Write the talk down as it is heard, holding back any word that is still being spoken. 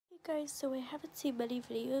Guys, so I haven't seen many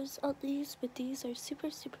videos on these, but these are super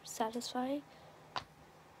satisfying.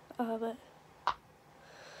 You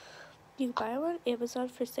can buy them on Amazon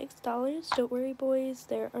for $6. Don't worry, boys,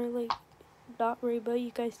 there are like not rainbow.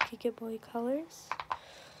 You guys can get boy colors.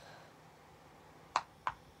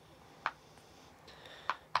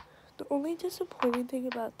 The only disappointing thing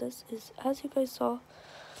about this is, as you guys saw,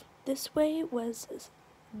 this way was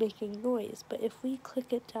making noise, but if we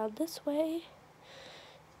click it down this way,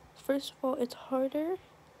 first of all, it's harder,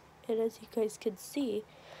 and as you guys can see,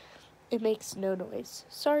 it makes no noise.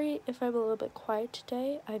 Sorry if I'm a little bit quiet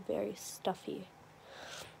today, I'm very stuffy.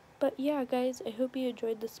 But yeah, guys, I hope you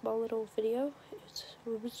enjoyed this small little video.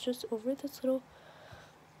 It was just over this little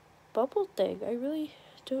bubble thing. I really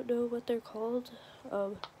don't know what they're called.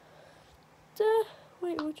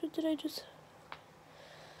 Wait, which one did I just...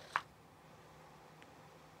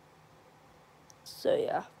 So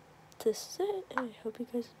yeah, this is it, and I hope you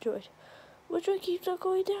guys enjoyed. Which one keeps on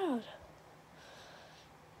going down?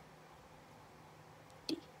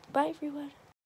 Bye, everyone.